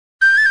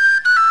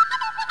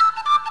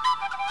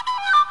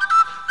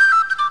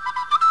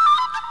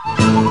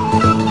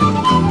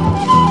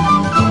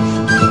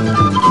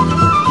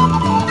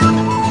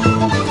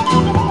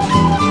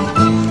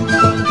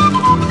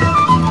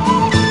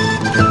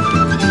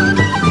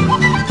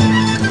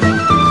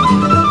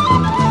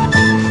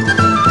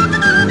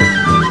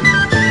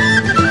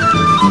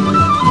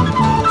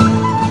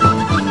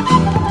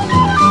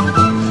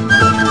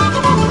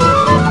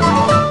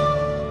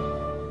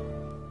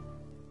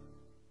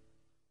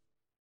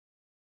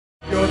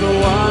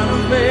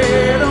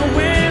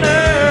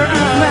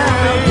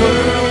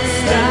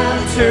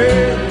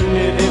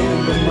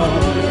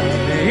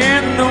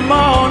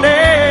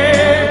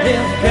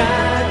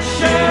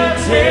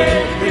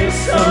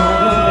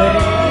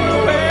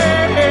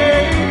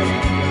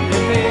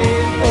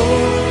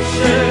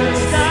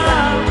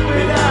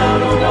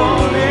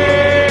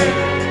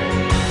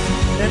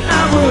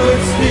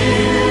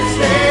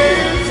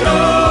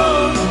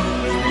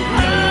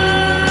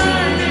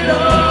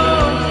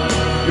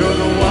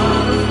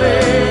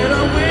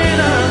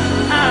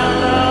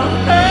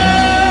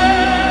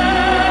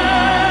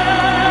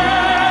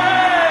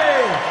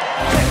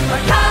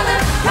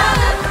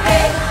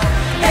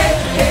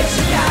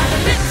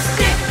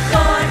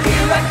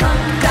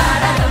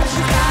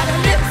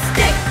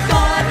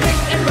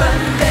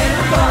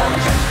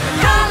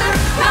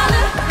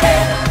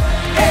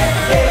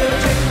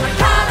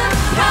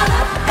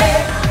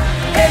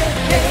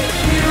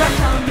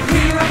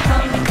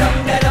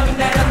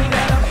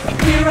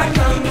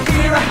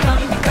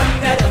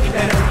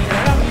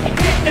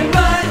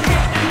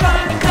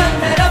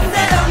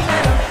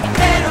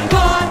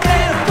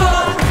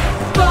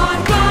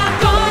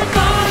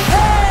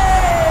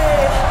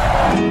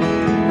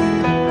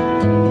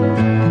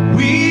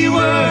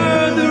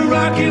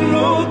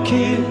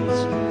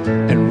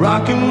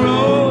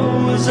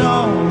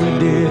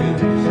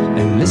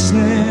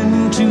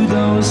listening to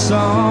those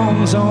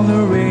songs on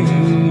the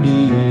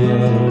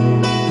radio.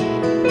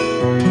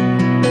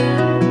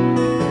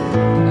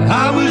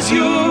 I was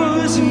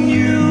yours and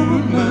you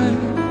were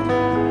mine,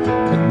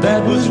 but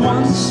that was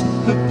once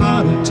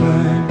upon a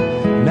time.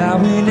 Now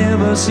we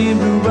never seem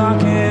to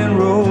rock and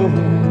roll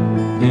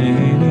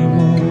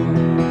anymore.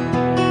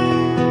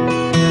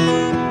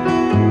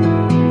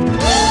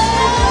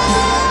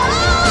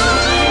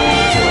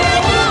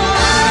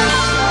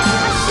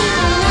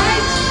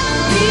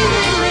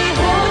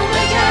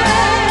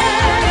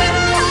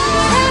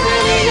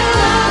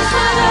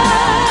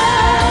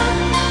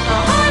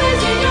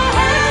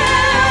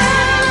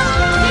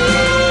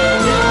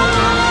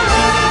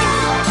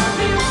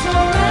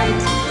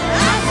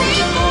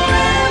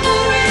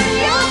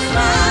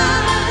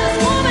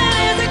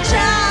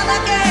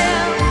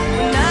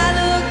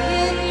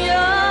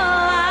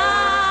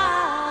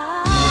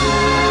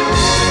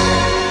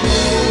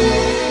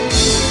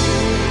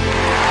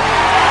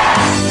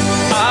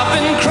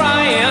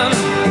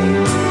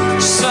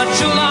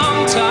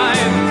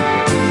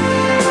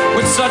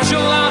 Such a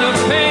lot of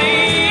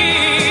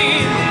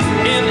pain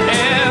in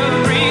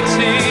every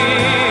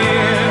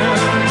tear.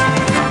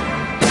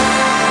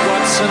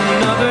 What's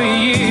another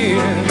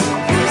year?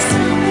 For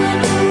someone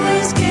who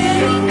is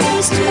getting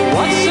used to me.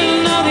 What's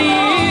another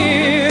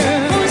year?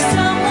 For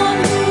someone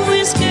who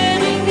is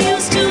getting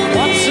used to me.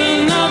 What's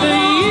another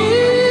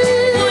year?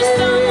 For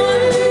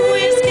someone who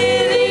is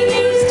getting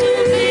used to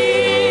me.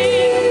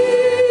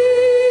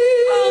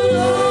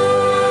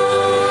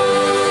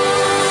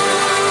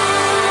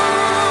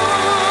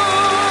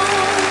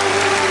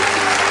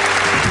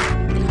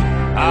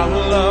 I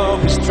will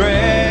always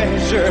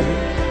treasure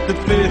the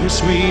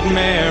bittersweet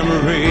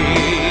memory.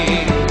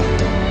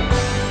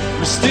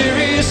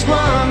 Mysterious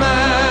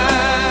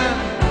woman,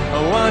 I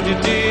wonder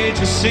did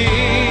you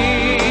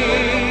see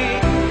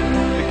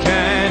the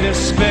kind of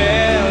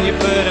spell you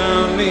put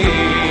on me?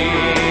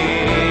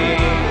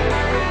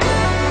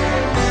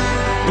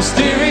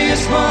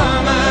 Mysterious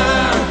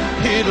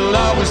woman, it'll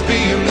always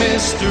be a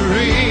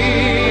mystery.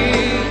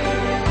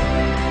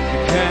 The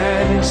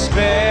kind of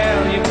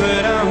spell you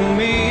put on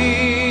me.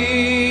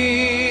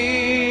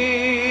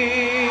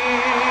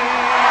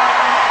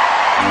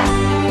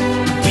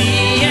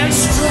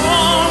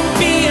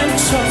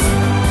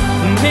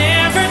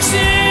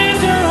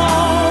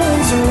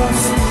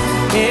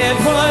 It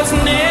was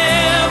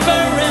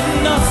never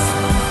enough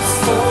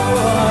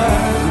for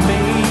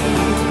me.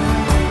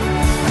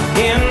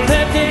 In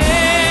the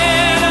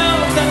dead of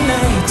the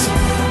night,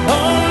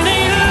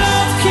 only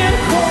love can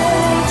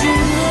hold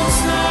you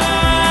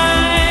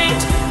tight.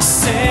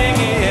 Sing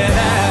it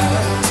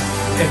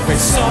out. Every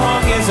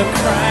song is a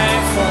cry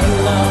for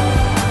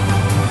love.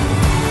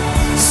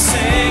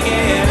 Sing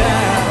it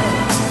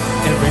out.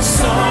 Every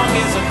song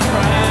is a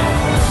cry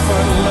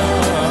for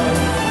love.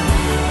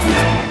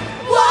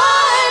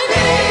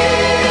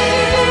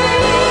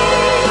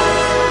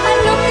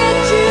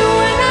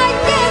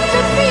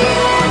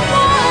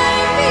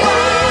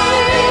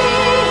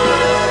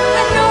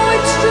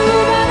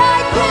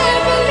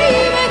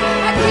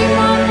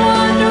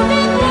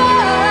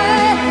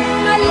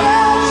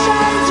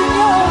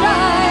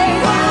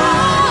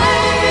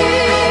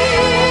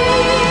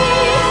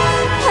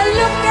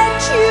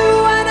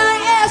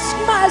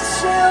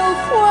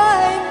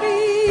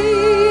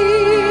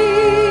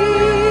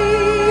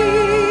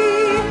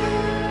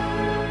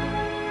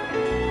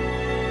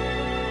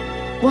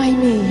 Why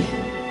me?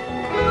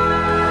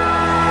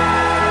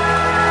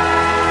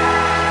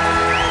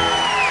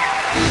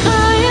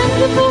 I am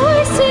the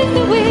voice in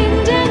the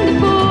wind and the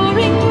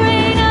pouring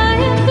rain. I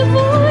am the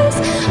voice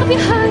of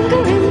your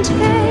hunger and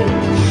pain.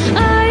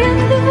 I am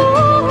the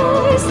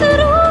voice that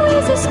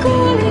always is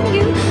calling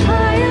you.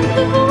 I am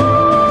the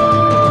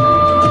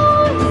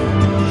voice.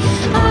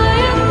 I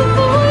am the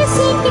voice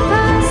of the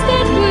past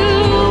that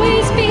will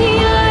always be.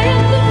 I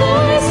am the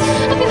voice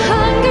of your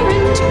hunger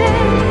and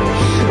pain.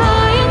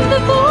 I am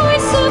the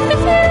voice of the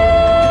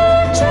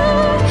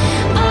future.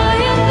 I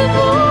am the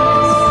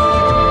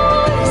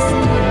voice.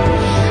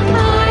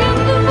 I am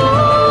the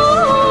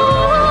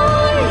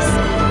voice.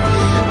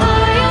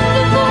 I am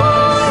the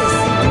voice.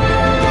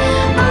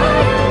 I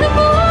am the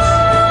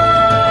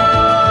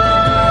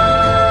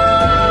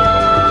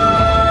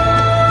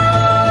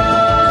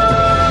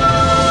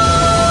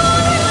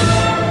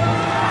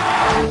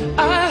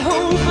I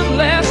hope at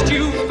last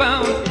you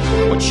found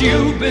what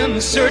you've been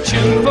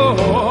searching for.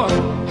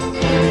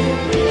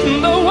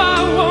 Though I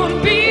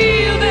won't be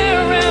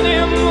there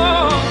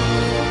anymore,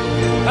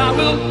 I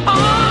will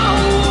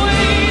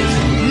always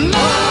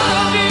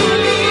love you.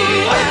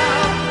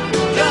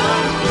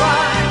 Don't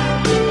cry,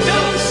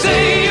 don't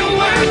say a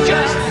word,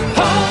 just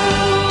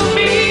hold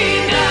me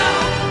now,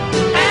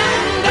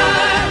 and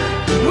I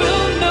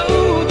will know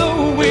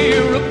though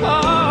we're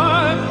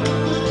apart,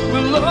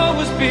 we'll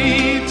always be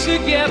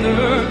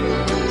together,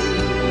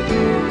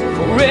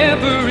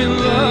 forever in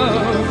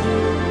love.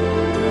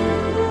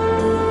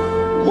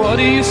 What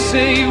do you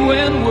say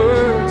when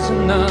words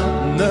are not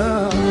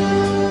enough?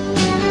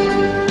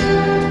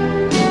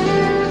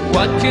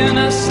 What can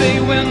I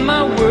say when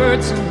my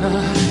words are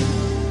not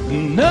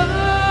enough?